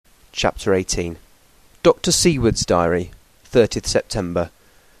Chapter 18. Dr. Seward's Diary, 30th September.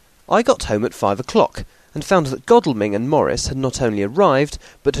 I got home at 5 o'clock, and found that Godalming and Morris had not only arrived,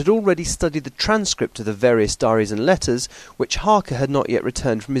 but had already studied the transcript of the various diaries and letters which Harker had not yet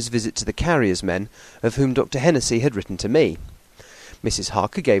returned from his visit to the carrier's men, of whom Dr. Hennessy had written to me. Mrs.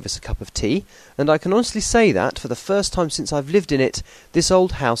 Harker gave us a cup of tea, and I can honestly say that, for the first time since I've lived in it, this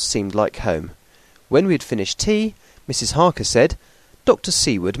old house seemed like home. When we had finished tea, Mrs. Harker said, "Dr.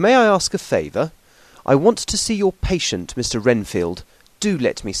 Seward, may I ask a favour? I want to see your patient, Mr. Renfield. Do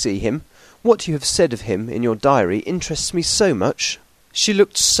let me see him. What you have said of him in your diary interests me so much." She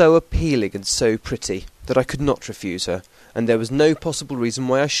looked so appealing and so pretty that I could not refuse her, and there was no possible reason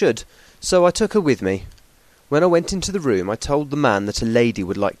why I should, so I took her with me. When I went into the room, I told the man that a lady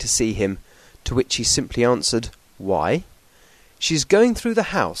would like to see him, to which he simply answered, "Why?" "She is going through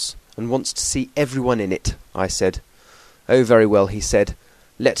the house, and wants to see everyone in it," I said. "Oh, very well," he said.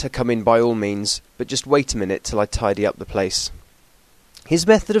 "Let her come in by all means, but just wait a minute till I tidy up the place." His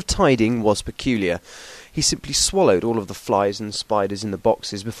method of tidying was peculiar. He simply swallowed all of the flies and spiders in the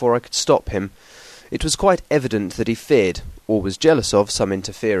boxes before I could stop him. It was quite evident that he feared, or was jealous of, some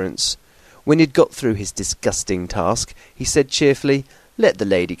interference. When he had got through his disgusting task, he said cheerfully, "Let the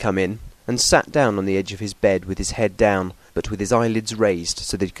lady come in," and sat down on the edge of his bed with his head down, but with his eyelids raised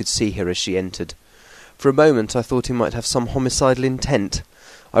so that he could see her as she entered. For a moment I thought he might have some homicidal intent.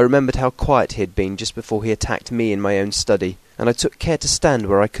 I remembered how quiet he had been just before he attacked me in my own study, and I took care to stand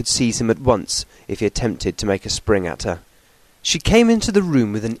where I could seize him at once if he attempted to make a spring at her. She came into the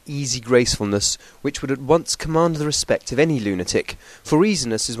room with an easy gracefulness which would at once command the respect of any lunatic, for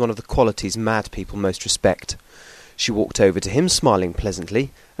easiness is one of the qualities mad people most respect. She walked over to him, smiling pleasantly,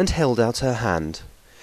 and held out her hand.